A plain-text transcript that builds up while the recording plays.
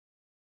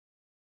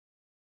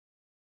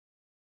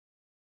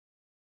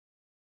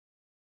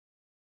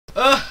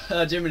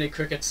Jiminy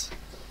Crickets.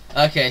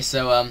 Okay,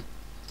 so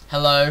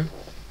hello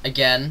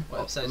again.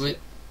 What episode is it?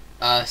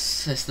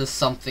 It's the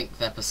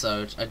somethingth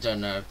episode. I don't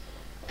know.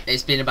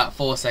 It's been about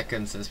 4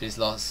 seconds since we've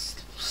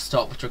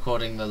stopped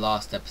recording the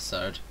last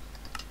episode,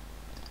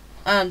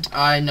 and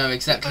I know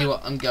exactly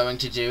what I'm going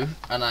to do,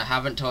 and I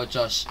haven't told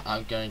Josh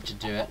I'm going to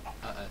do it.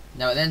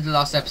 Now, at the end of the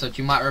last episode,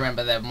 you might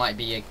remember there might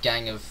be a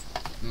gang of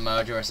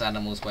murderous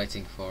animals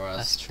waiting for us.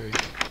 That's true.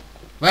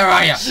 Where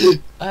are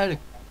you? I heard a...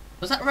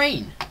 Was that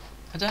rain?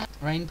 I don't...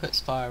 Rain puts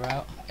fire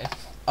out.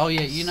 Oh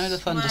yeah, you know the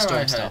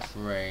thunderstorm stuff.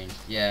 Rain.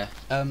 Yeah.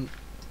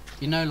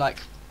 You know, like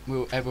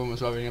everyone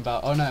was worrying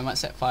about. Oh no, it might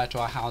set fire to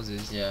our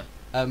houses. Yeah.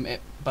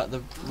 But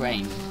the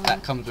rain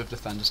that comes with the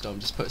thunderstorm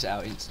just puts it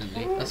out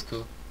instantly. That's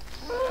cool.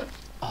 Oh,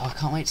 I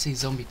can't wait to see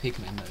zombie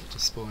pigmen though,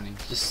 just spawning.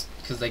 Just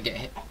because they get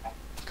hit.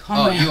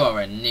 Can't you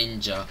are a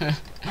ninja.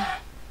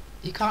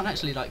 You can't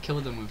actually like kill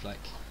them with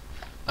like.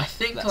 I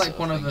think like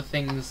one of the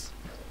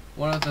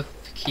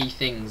key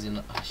things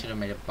in. I should have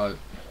made a boat.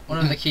 One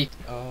of the key.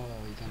 Oh,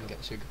 you're gonna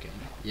get sugar cane.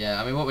 Yeah,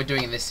 I mean what we're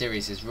doing in this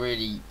series is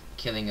really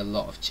killing a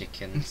lot of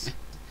chickens.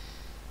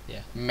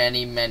 Yeah.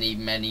 Many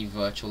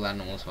virtual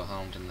animals were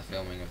harmed in the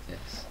filming of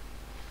this.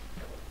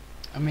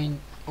 I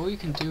mean, all you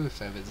can do with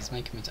feathers is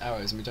make them into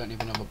arrows, and we don't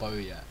even have a bow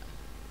yet.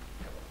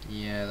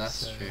 Yeah,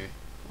 that's true.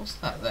 What's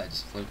that? That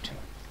just floating.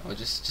 Oh,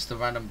 just a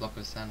random block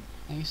of sand.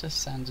 I think it's just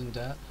sand and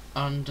dirt.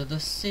 Under the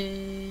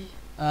sea.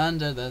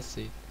 Under the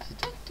sea.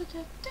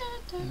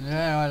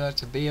 Yeah, I'd like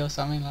to be or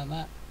something like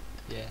that.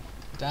 Yeah.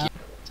 Down.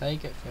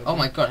 Take it. Oh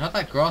my god, how'd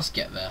that grass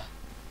get there?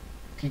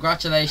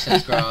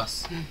 Congratulations,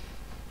 grass.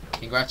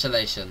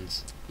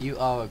 Congratulations. You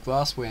are a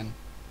grass win.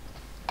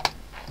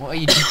 What are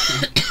you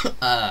doing?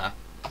 I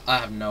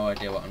have no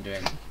idea what I'm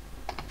doing.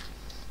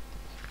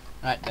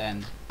 Right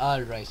then,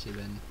 I'll write you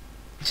then.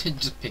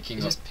 just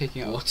picking up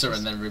water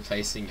and then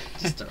replacing it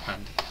just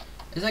around.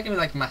 Is that gonna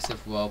be like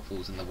massive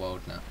whirlpools in the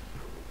world now?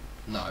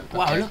 No.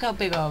 Wow, okay. look how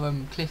big our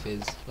cliff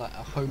is, like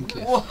a home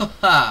cliff.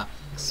 Whoa!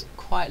 It's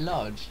quite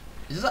large.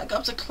 Does that go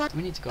up to climb?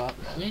 We need to go up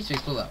there. We need to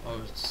explore that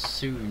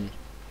soon.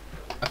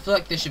 I feel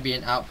like there should be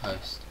an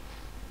outpost.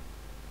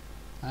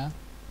 Huh?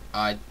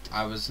 I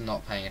was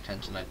not paying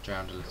attention. I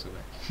drowned a little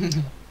bit.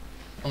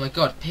 Oh my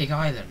god, Pig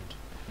Island.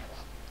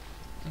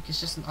 Look,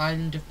 it's just an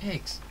island of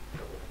pigs.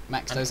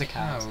 Max, those are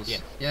cows.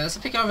 Yeah, there's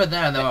a pig over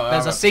there, and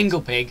there's a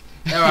single pig.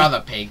 There are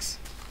other pigs.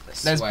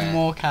 There's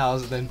more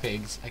cows than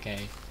pigs.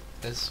 Okay,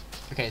 there's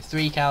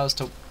 3 cows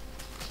to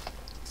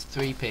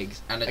 3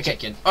 pigs and a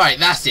chicken. All right,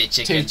 that's it,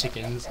 chicken. 2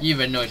 chickens. You've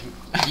annoyed me.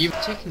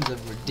 Chickens are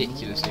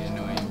ridiculously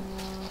annoying.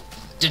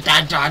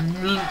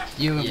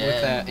 You with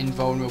their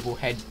invulnerable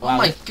head. Wow. Oh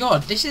my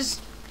god, this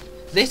is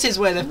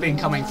where they've been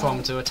coming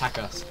from to attack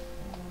us.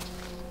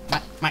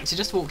 Max, you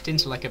just walked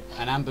into like an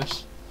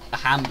ambush, a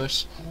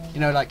hambush. You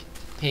know, like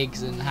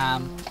pigs and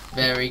ham.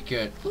 Very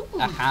good.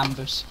 A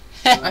hambush.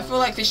 I feel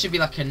like this should be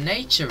like a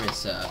nature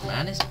reserve,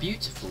 man. It's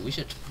beautiful.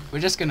 We're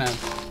just gonna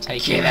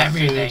take kill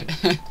everything.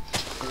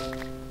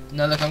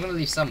 No, look, I'm gonna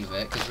leave some of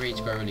it because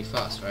reeds grow really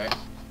fast, right?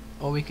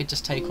 Or we could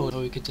just take all.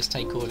 Or we could just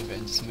take all of it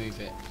and just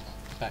move it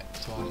back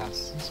to our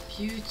house. It's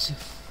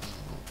beautiful.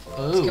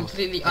 Ooh, it's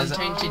completely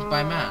untainted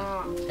by man.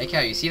 Hey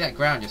cow, you see that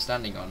ground you're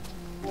standing on?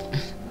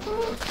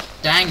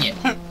 Dang it!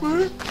 Hey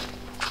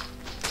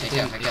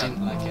cow, hey cow.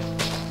 Didn't like it.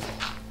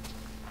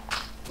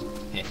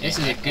 This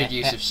is a good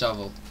use of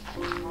shovel.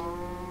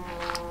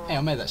 Hey,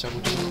 I made that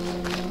shovel too.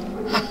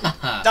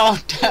 Oh,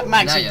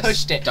 Max, you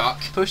pushed it.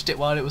 Pushed it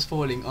while it was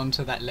falling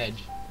onto that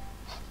ledge.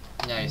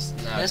 Nice.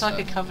 No, there's like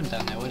a cavern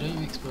down there. Why don't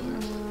you explore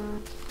it?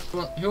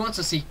 Who wants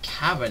to see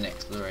cavern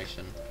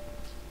exploration?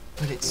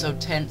 But it's so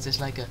tense.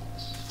 It's like a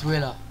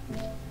thriller,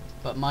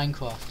 but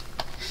Minecraft.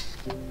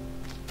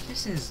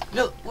 This is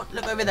look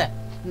over there.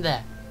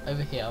 There,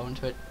 over here. I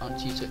want you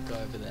to go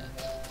over there.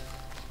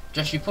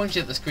 Josh, you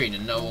pointed at the screen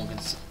and no one can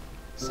see.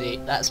 See,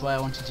 that's why I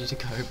wanted you to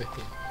go over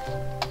here.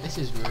 This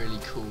is really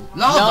cool.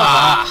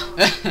 Lava!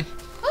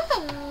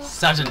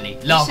 Suddenly,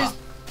 lava.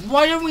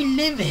 Why don't we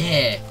live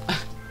here?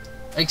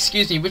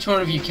 Excuse me, which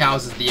one of you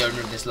cows is the owner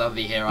of this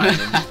lovely here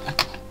island?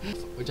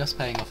 We're just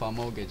paying off our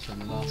mortgage from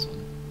the last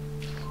one.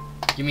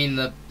 You mean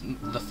the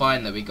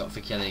fine that we got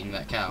for killing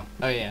that cow?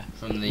 Oh yeah.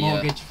 From the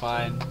mortgage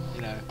fine,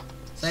 you know.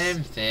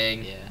 Same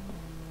thing. Yeah.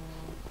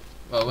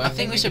 Well, I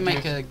think we should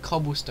make a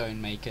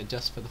cobblestone maker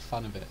just for the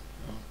fun of it.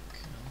 Oh,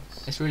 God.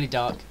 It's really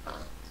dark.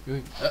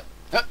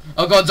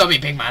 Oh god, zombie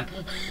pig man!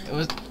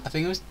 I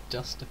think it was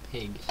just a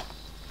pig.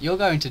 You're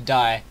going to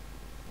die.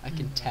 I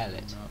can tell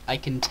it. No. I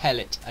can tell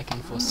it. I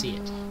can foresee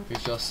it.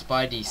 With your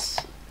spideys.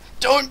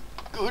 Don't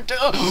go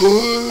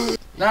down!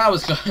 That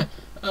was good.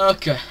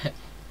 Okay.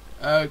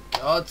 Oh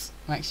god.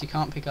 Max, you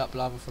can't pick up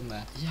lava from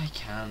there. Yeah, I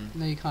can.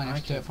 No, you can't. You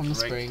have to do it from the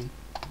spring.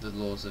 The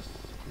laws of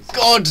physics.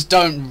 God,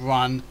 don't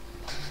run!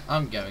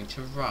 I'm going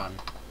to run.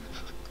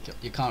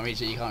 You can't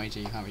reach it. You can't reach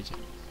it. You can't reach it.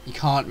 You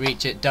can't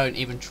reach it. Don't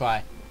even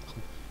try.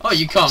 Oh,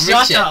 you can't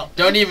reach it.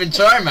 Don't even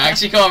try,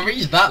 Max. You can't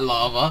reach that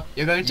lava.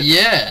 You're going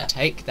to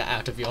take that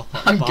out of your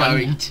hot I'm bun.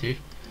 going to.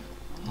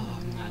 Oh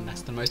man,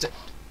 that's the most.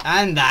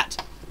 And that.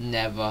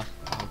 Never.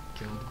 Oh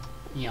god.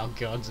 Yeah, oh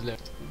god, look.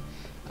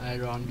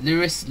 Iron.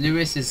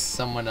 Lewis is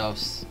someone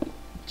else,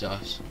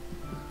 Josh.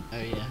 Oh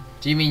yeah.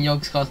 Do you mean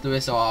yours called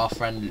Lewis or our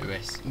friend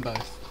Lewis?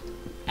 Both.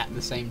 At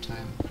the same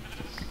time.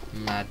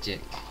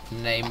 Magic.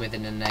 Name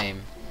within a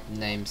name.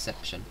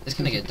 Nameception. It's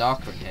gonna get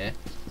darker in here,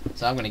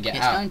 so I'm gonna get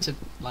It's out. going to,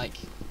 like,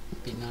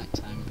 be night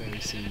time very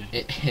soon.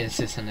 It is,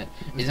 isn't it?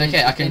 We've It's been-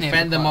 okay, I we've been can here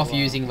fend for them quite a off while.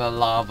 using the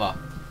lava.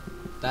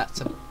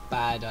 That's a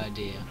bad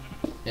idea.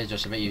 Yeah,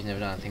 Josh, I bet you've never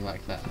done anything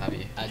like that, have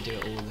you? I do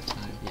it all the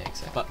time. Yeah,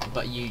 exactly.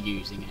 But you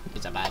using it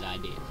is a bad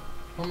idea.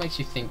 What makes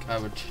you think I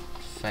would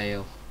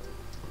fail?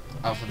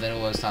 Other than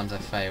all those times I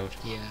failed.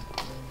 Yeah.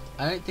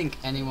 I don't think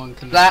anyone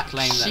can That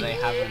claim that shit. they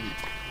haven't.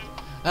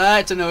 Ah,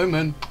 it's an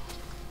omen.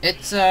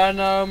 It's an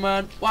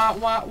omen. What?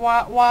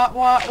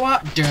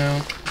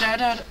 Dun, da,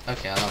 da, da.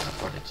 Okay, I love that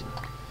prodigy.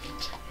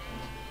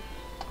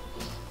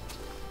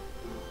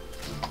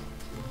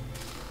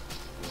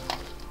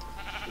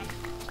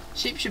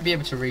 Sheep should be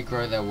able to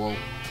regrow their wool.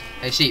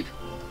 Hey, sheep.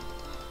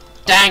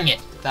 Dang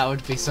it! That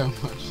would be so much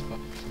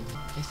fun.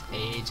 It's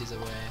ages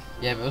away.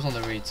 Yeah, but it was on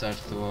the reed side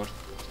of the world.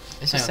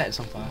 Let's Hang just on. set it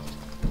on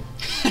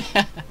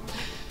fire.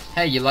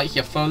 Hey, you like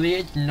your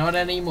foliage? Not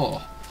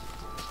anymore.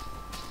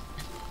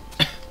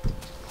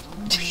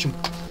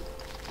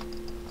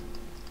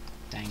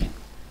 Dang it.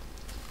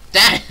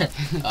 Dang!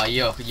 Oh,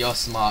 you're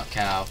smart,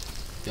 cow.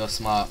 You're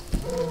smart.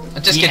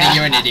 I'm just Yeah. kidding.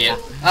 You're an idiot.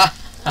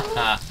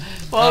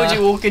 Why would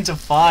you walk into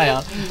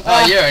fire?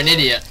 Oh, you're an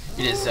idiot.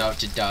 You deserve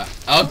to die.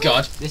 Oh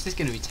God! This is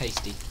gonna be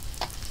tasty.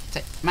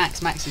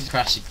 Max is.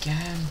 Crash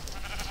again.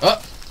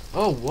 Oh!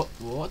 Oh,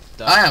 what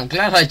the? I am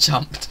glad I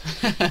jumped.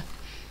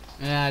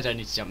 Yeah, I don't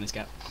need to jump this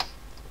gap.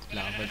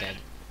 Lava dead.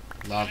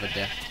 Lava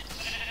death.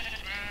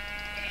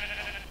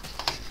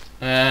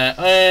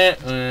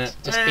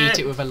 Just beat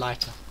it with a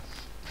lighter.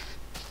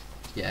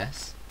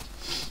 Yes.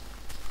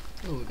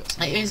 Oh, we got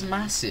some. It is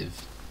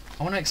massive.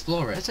 I want to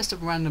explore There's it. just a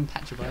random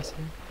patch of ice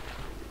here.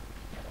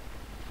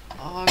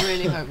 Oh, I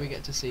really hope we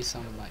get to see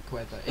some like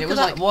weather. It Look was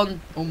at like that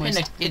one. almost.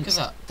 Look at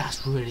that.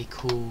 That's really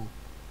cool.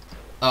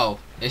 Oh,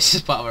 it's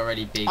just part of a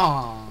really big.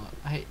 Oh,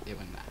 I hate it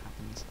when that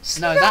happens.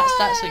 No,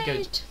 that's a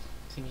good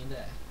thingy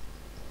there.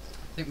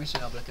 I think we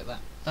should have a look at that.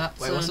 That's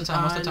Wait, what's the an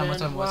time? What's the time? What's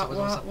the time? island.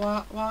 What's the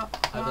time?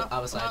 What?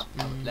 Other side.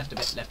 Oh, left a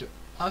bit. Left a bit.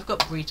 I've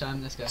got free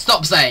time. Let's go.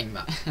 Stop saying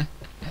that.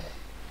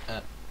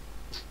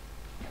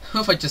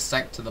 What if I just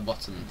sank to the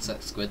bottom and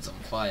set squids on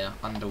fire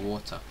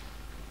underwater?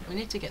 We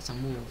need to get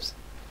some wolves.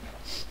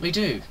 We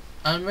do.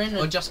 And we're in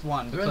Or the just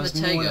one, we're in because the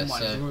more Tego, than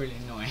one is so- really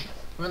annoying.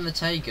 we're in the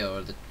Tego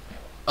or the.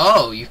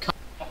 Oh, you can't.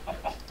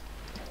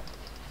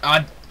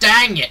 Ah,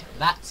 dang it!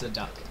 That's a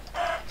duck.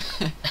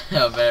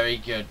 Oh, very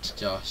good,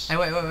 Josh. Hey,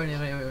 wait.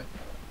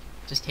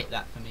 Just hit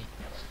that for me.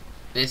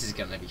 This is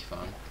gonna be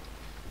fun.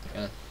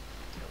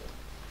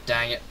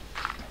 Dang it!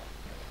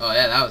 Oh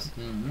yeah, that was.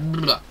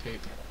 Poop.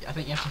 I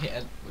think you have to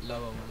hit a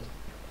lower one.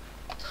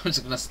 I'm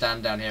just gonna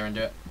stand down here and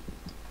do it.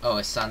 Oh,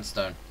 it's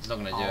sandstone. It's not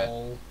gonna do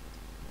it.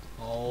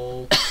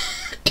 Oh.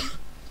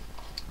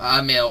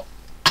 I'm ill.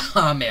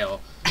 I'm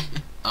ill.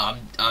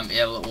 I'm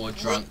ill or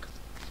drunk.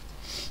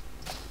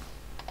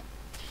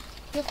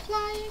 You're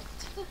flying.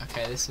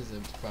 Okay, this is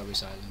a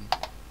rubbish island.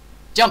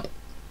 Jump!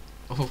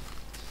 Oh.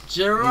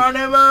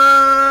 Geronimo!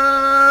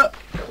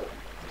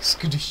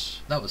 Skadoosh.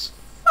 That was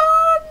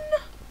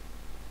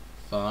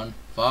fun.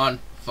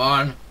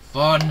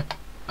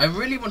 I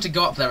really want to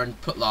go up there and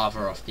put lava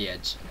off the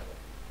edge.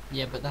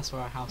 Yeah, but that's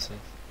where our house is.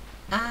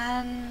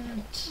 And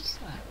What's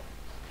that?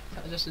 Is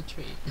that just a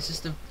tree? it's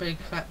just a big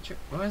fat tree.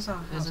 Where's our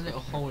house? There's a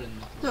little hole in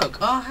there.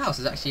 Look, our house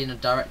is actually in a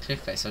direct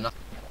cliff face, so nothing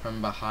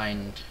from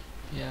behind.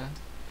 Yeah.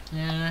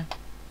 Yeah.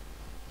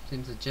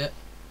 Seems legit.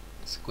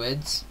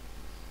 Squids.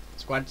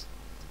 Squids.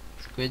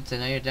 Squids, I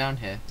know you're down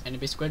here. Any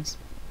big squids?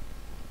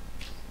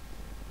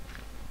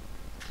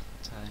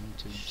 Time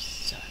to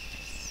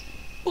surface.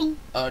 Boom.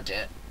 Oh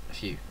dear. A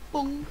few.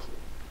 Boom.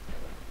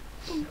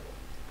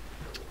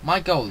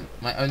 My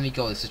only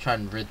goal is to try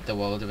and rid the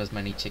world of as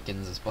many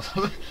chickens as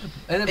possible.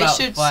 In It about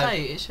should 5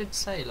 say. It should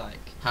say like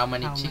how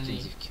many chickens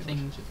you've killed.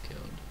 things you've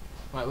killed.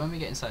 Right, when we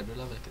get inside, we'll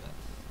have a look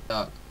at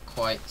that.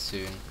 Quite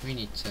soon. We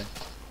need to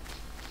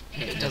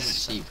hit It this doesn't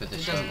say. sheep with a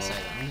It shovel. doesn't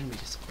say that. I'm gonna be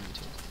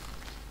disappointed.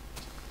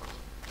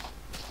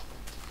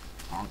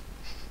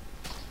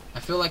 I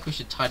feel like we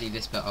should tidy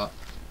this bit up.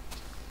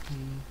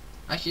 Mm.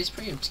 Actually, it's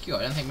pretty obscure.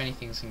 I don't think many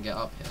things can get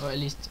up here. Or at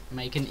least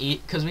make an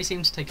because we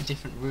seem to take a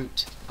different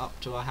route up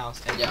to our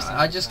house. Every Yeah, single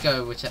I just time.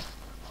 go whichever.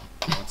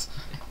 What?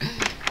 I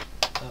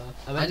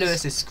I bet just-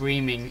 Lewis is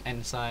screaming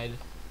inside.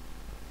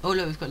 Oh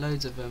look, we've got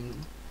loads of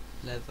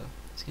leather.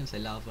 I was gonna say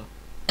lava.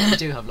 We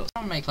do have lots.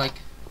 I'll make like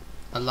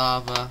a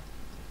lava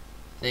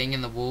thing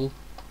in the wall.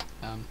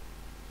 Um,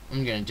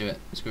 I'm gonna do it.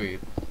 Screw you.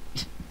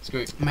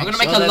 Screw you. I'm make gonna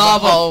sure make a there's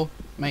lava hole.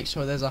 Make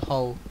sure there's a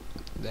hole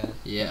there.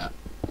 Yeah.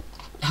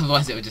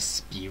 Otherwise it would just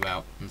spew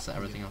out and set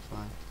everything on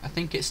fire. I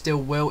think it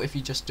still will if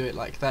you just do it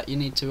like that. You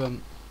need to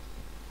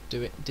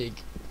do it dig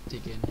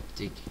in.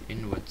 Dig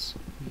inwards,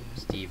 Yeah.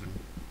 Stephen.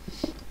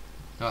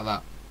 How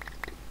about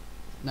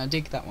Now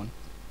dig that one.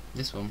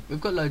 This one. We've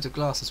got loads of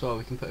glass as well.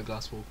 We can put a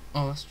glass wall.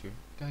 Oh, that's true.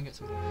 Go and get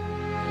some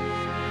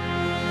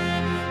glass.